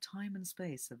twists of time and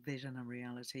space, of vision and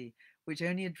reality, which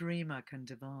only a dreamer can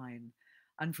divine.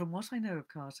 And from what I know of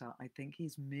Carter, I think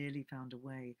he's merely found a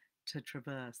way to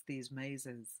traverse these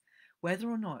mazes. Whether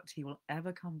or not he will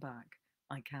ever come back,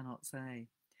 I cannot say.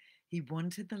 He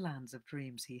wanted the lands of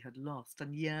dreams he had lost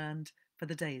and yearned for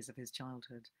the days of his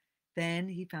childhood. Then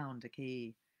he found a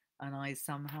key, and I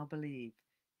somehow believe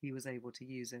he was able to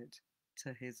use it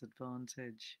to his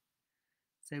advantage.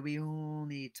 So we all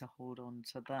need to hold on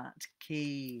to that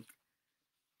key,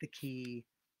 the key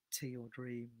to your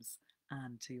dreams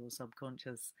and to your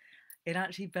subconscious. It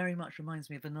actually very much reminds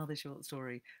me of another short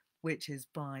story, which is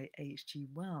by H.G.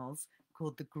 Wells,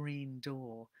 called The Green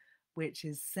Door, which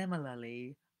is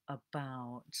similarly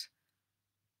about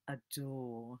a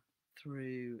door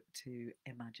through to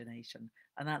imagination.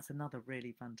 And that's another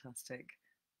really fantastic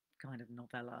kind of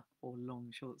novella or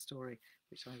long short story,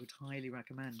 which I would highly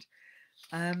recommend.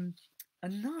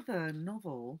 Another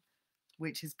novel,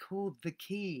 which is called The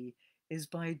Key, is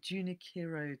by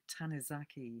Junichiro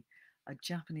Tanizaki, a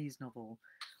Japanese novel,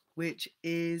 which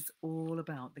is all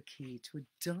about the key to a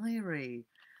diary.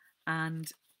 And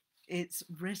it's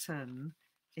written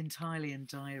entirely in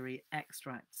diary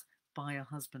extracts by a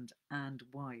husband and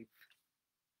wife.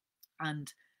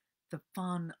 And the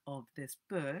fun of this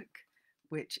book,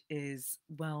 which is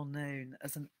well known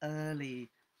as an early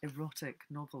erotic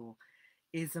novel,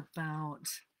 is about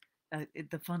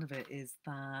the fun of it is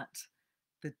that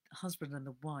the husband and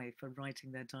the wife are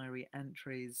writing their diary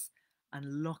entries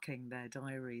and locking their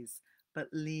diaries, but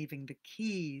leaving the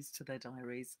keys to their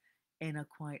diaries in a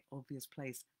quite obvious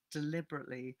place,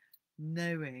 deliberately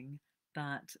knowing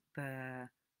that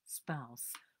their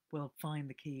spouse will find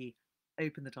the key,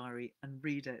 open the diary, and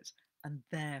read it, and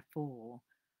therefore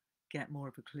get more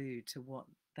of a clue to what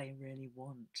they really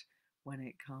want when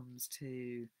it comes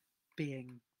to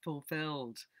being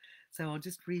fulfilled. So I'll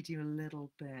just read you a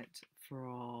little bit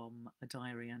from a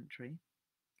diary entry.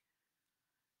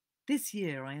 This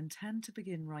year, I intend to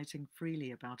begin writing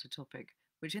freely about a topic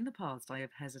which in the past I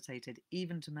have hesitated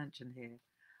even to mention here.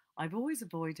 I've always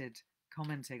avoided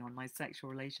commenting on my sexual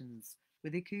relations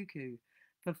with Ikuku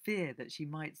for fear that she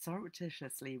might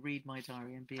surreptitiously read my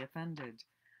diary and be offended.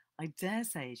 I dare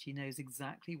say she knows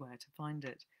exactly where to find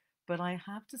it, but I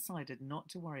have decided not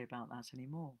to worry about that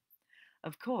anymore.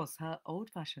 Of course, her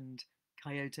old fashioned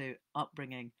Kyoto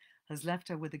upbringing has left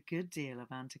her with a good deal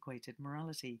of antiquated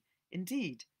morality.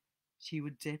 Indeed, she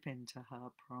would dip into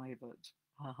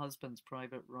her husband's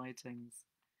private writings.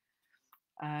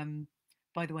 Um,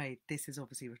 by the way, this is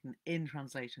obviously written in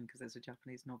translation because it's a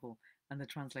Japanese novel, and the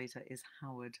translator is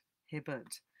Howard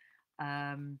Hibbert.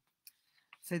 Um,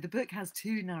 so the book has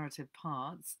two narrative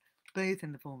parts, both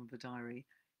in the form of a diary.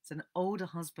 It's an older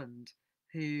husband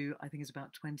who I think is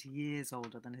about 20 years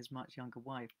older than his much younger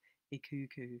wife,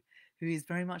 Ikuku, who he's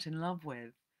very much in love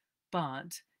with,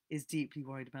 but is deeply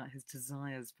worried about his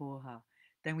desires for her.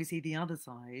 Then we see the other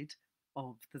side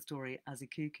of the story as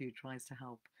Ikuku tries to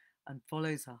help and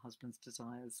follows her husband's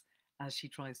desires as she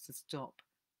tries to stop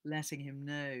letting him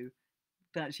know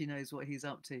that she knows what he's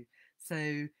up to.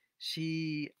 So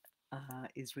she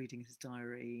is reading his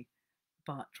diary,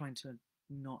 but trying to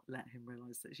not let him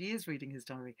realize that she is reading his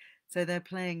diary. So they're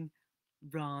playing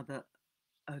rather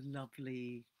a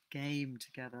lovely game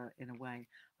together in a way.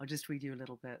 I'll just read you a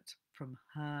little bit from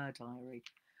her diary.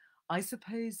 I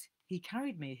suppose he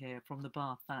carried me here from the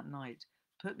bath that night,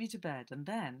 put me to bed, and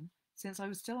then, since I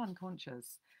was still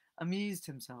unconscious, amused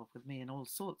himself with me in all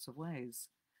sorts of ways.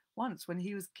 Once, when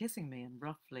he was kissing me and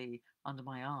roughly under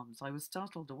my arms, I was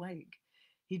startled awake.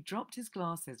 He dropped his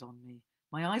glasses on me.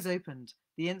 My eyes opened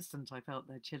the instant I felt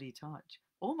their chilly touch.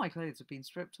 All my clothes had been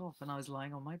stripped off, and I was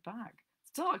lying on my back,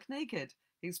 stark naked,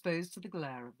 exposed to the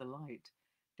glare of the light.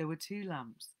 There were two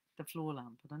lamps, the floor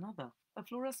lamp and another, a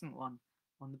fluorescent one,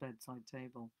 on the bedside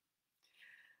table.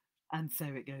 And so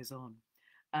it goes on.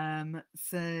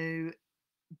 So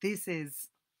this is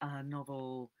a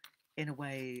novel in a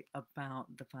way about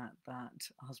the fact that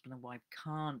husband and wife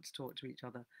can't talk to each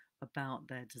other about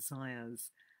their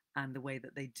desires and the way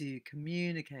that they do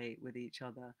communicate with each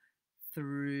other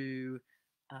through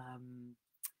um,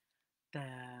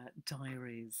 their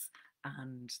diaries,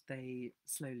 and they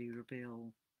slowly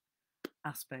reveal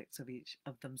aspects of each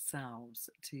of themselves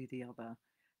to the other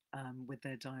with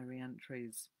their diary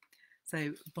entries.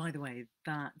 So, by the way,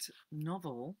 that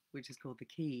novel, which is called The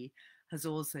Key, has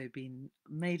also been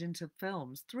made into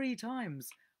films three times.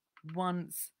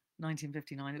 Once,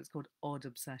 1959, it was called Odd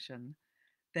Obsession.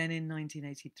 Then in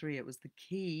 1983, it was The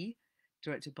Key,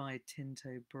 directed by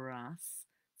Tinto Brass.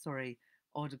 Sorry,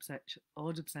 Odd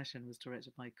Obsession was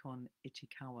directed by Kon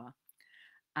Ichikawa.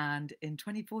 And in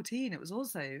 2014, it was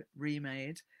also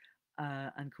remade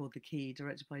and called The Key,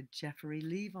 directed by Jeffrey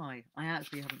Levi. I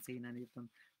actually haven't seen any of them,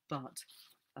 but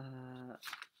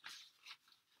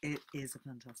it is a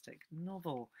fantastic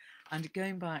novel. And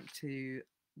going back to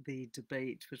the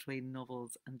debate between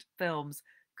novels and films,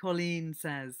 Colleen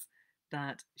says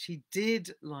that she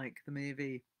did like the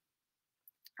movie.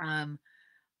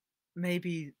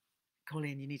 Maybe,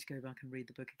 Colleen, you need to go back and read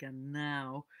the book again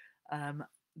now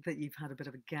that you've had a bit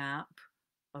of a gap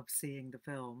of seeing the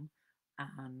film,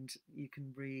 and you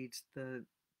can read the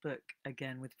book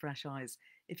again with fresh eyes.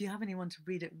 If you have anyone to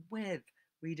read it with,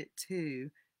 read it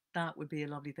to. That would be a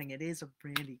lovely thing. It is a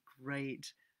really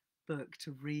great book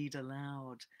to read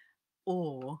aloud,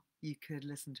 or you could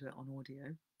listen to it on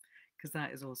audio, because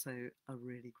that is also a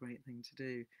really great thing to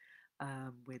do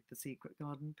with The Secret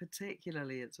Garden.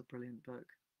 Particularly, it's a brilliant book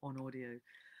on audio.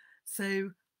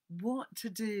 So, what to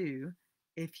do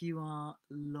if you are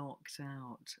locked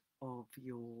out of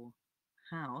your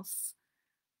house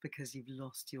because you've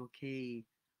lost your key?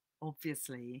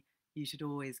 Obviously, you should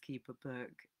always keep a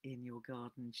book in your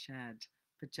garden shed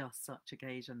for just such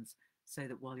occasions, so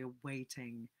that while you're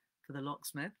waiting for the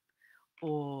locksmith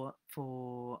or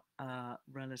for a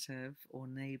relative or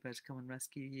neighbour to come and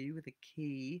rescue you with a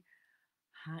key,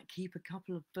 keep a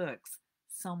couple of books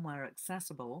somewhere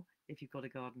accessible if you've got a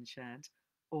garden shed,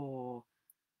 or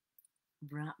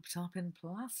wrapped up in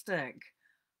plastic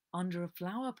under a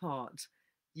flower pot.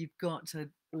 You've got to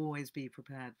always be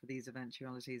prepared for these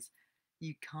eventualities.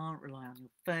 You can't rely on your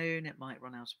phone, it might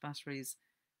run out of batteries.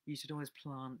 You should always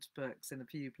plant books in a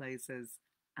few places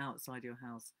outside your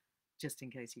house just in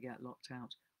case you get locked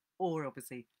out, or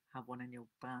obviously have one in your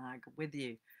bag with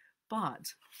you.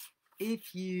 But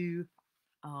if you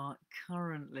are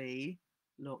currently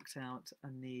locked out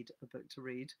and need a book to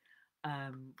read,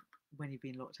 when you've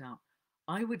been locked out,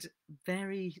 I would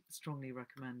very strongly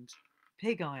recommend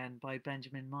Pig Iron by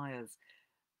Benjamin Myers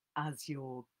as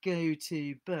your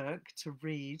go-to book to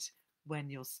read when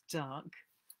you're stuck,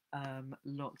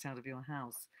 locked out of your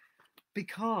house,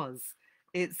 because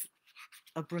it's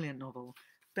a brilliant novel.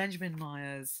 Benjamin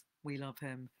Myers, we love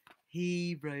him.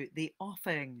 He wrote The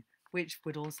Offing, which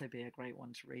would also be a great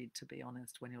one to read, to be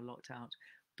honest, when you're locked out,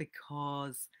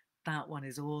 because that one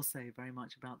is also very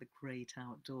much about the great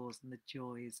outdoors and the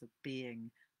joys of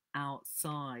being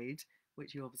outside,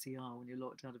 which you obviously are when you're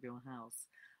locked out of your house.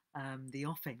 The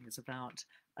Offing is about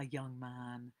a young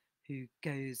man who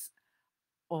goes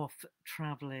off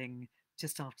traveling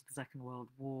just after the Second World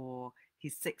War.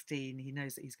 He's 16, he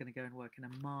knows that he's going to go and work in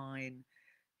a mine.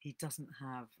 He doesn't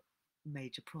have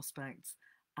major prospects,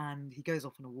 and he goes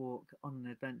off on a walk, on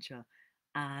an adventure,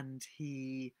 and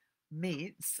he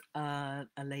meets a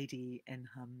lady in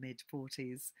her mid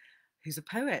 40s who's a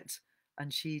poet,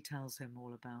 and she tells him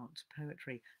all about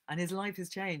poetry, and his life has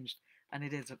changed. And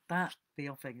it is that The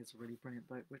Offing is a really brilliant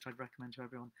book, which I'd recommend to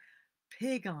everyone.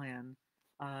 Pig Iron,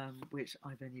 which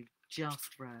I've only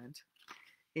just read,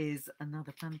 is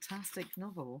another fantastic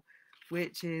novel,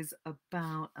 which is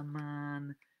about a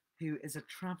man who is a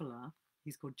traveller.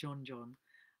 He's called John John,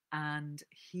 and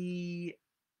he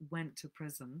went to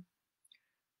prison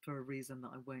for a reason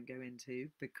that I won't go into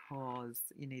because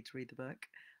you need to read the book,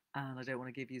 and I don't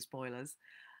want to give you spoilers.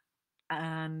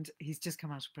 And he's just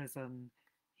come out of prison.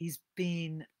 He's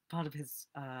been part of his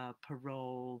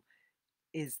parole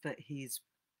is that he's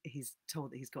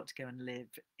told that he's got to go and live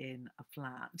in a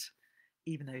flat,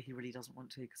 even though he really doesn't want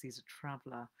to because he's a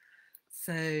traveller.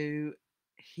 So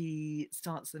he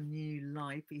starts a new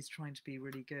life. He's trying to be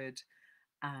really good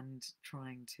and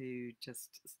trying to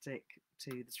just stick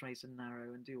to the straight and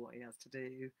narrow and do what he has to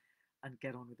do and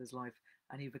get on with his life.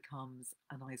 And he becomes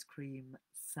an ice cream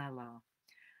seller.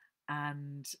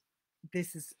 And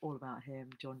this is all about him,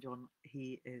 John John.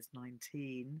 He is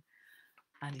 19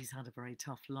 and he's had a very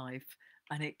tough life.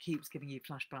 And it keeps giving you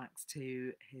flashbacks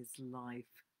to his life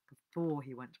before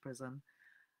he went to prison.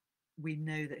 We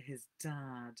know that his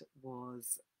dad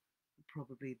was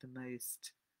probably the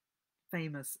most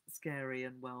famous, scary,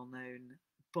 and well known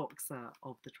boxer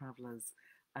of the Travellers,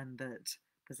 and that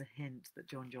there's a hint that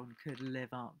John John could live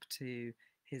up to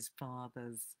his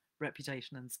father's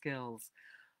reputation and skills.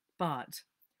 But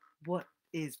what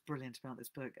is brilliant about this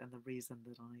book, and the reason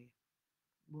that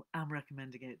I am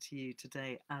recommending it to you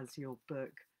today as your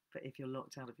book for if you're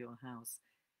locked out of your house,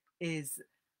 is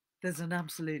there's an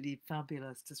absolutely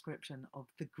fabulous description of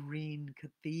the Green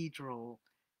Cathedral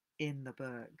in the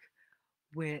book,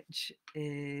 which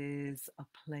is a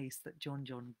place that John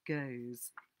John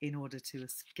goes in order to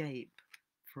escape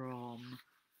from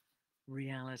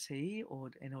reality,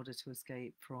 or in order to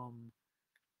escape from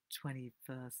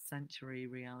 21st century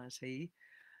reality.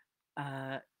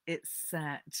 It's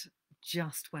set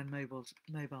just when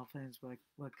mobile phones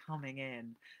were coming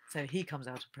in. So he comes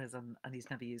out of prison and he's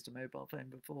never used a mobile phone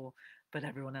before, but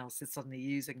everyone else is suddenly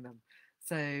using them.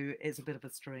 So it's a bit of a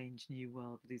strange new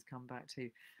world that he's come back to.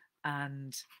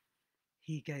 And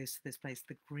he goes to this place,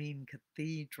 the Green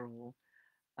Cathedral,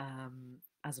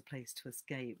 as a place to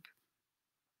escape.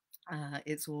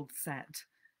 It's all set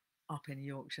up in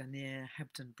Yorkshire near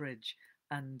Hebden Bridge,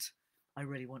 and I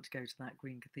really want to go to that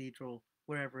Green Cathedral,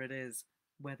 wherever it is,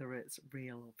 whether it's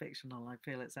real or fictional. I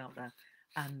feel it's out there.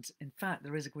 And in fact,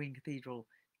 there is a Green Cathedral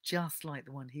just like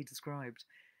the one he described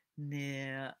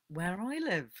near where I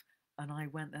live. And I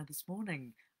went there this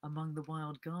morning among the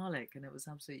wild garlic, and it was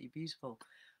absolutely beautiful.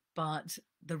 But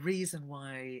the reason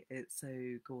why it's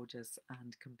so gorgeous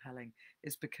and compelling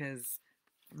is because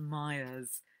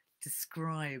Myers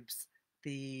describes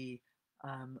the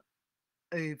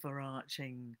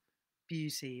overarching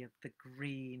beauty of the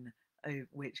green,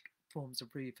 which forms a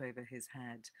roof over his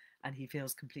head, and he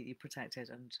feels completely protected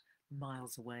and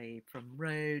miles away from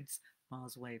roads,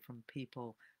 miles away from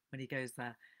people when he goes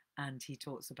there. And he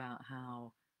talks about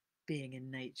how being in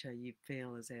nature, you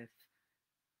feel as if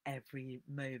every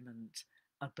moment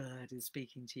a bird is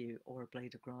speaking to you, or a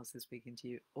blade of grass is speaking to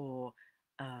you, or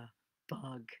a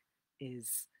bug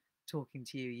is talking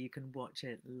to you. You can watch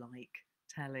it like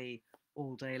telly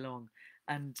all day long.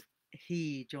 And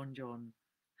he, John,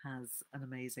 has an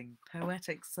amazing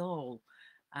poetic soul.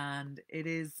 And it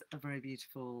is a very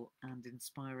beautiful and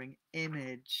inspiring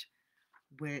image,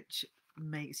 which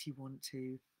makes you want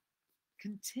to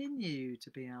continue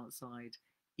to be outside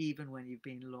even when you've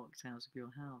been locked out of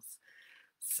your house.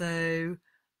 So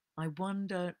I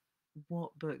wonder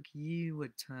what book you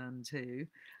would turn to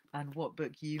and what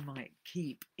book you might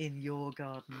keep in your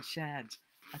garden shed.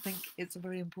 I think it's a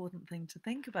very important thing to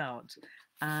think about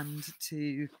and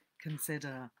to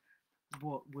consider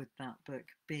what would that book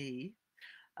be.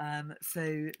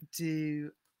 So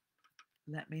do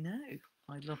let me know.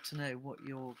 I'd love to know what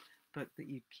your book that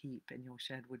you'd keep in your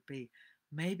shed would be.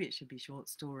 Maybe it should be short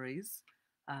stories.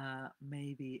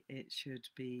 Maybe it should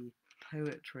be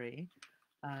poetry.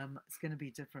 It's going to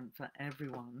be different for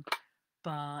everyone,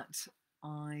 but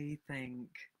I think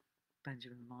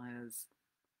Benjamin Myers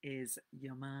is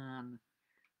your man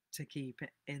to keep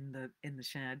it in the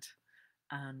shed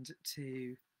and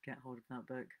to get hold of that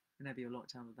book whenever you're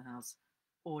locked out of the house,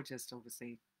 or just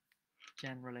obviously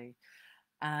generally.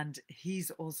 And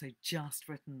he's also just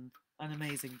written an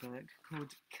amazing book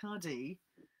called Cuddy,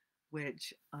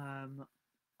 which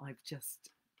I've just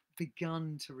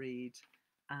begun to read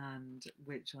and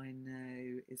which I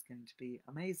know is going to be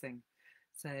amazing.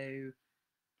 So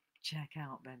check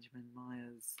out Benjamin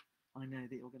Myers. I know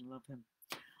that you're going to love him.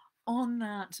 On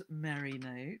that merry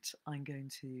note, I'm going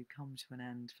to come to an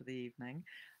end for the evening.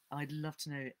 I'd love to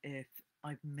know if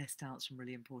I've missed out some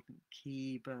really important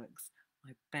key books.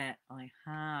 I bet I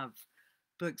have.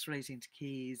 Books relating to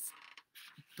keys,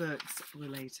 books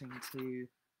relating to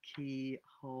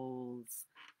keyholes,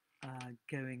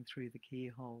 going through the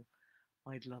keyhole.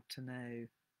 I'd love to know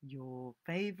your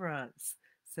favourites.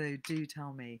 So do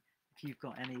tell me if you've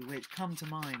got any which come to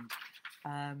mind.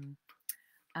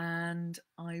 And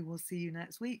I will see you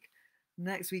next week.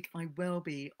 Next week, I will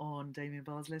be on Damien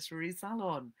Barr's Literary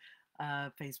Salon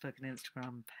Facebook and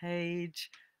Instagram page.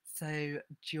 So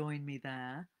join me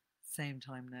there, same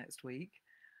time next week.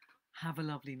 Have a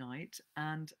lovely night,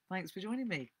 and thanks for joining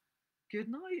me. Good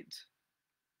night.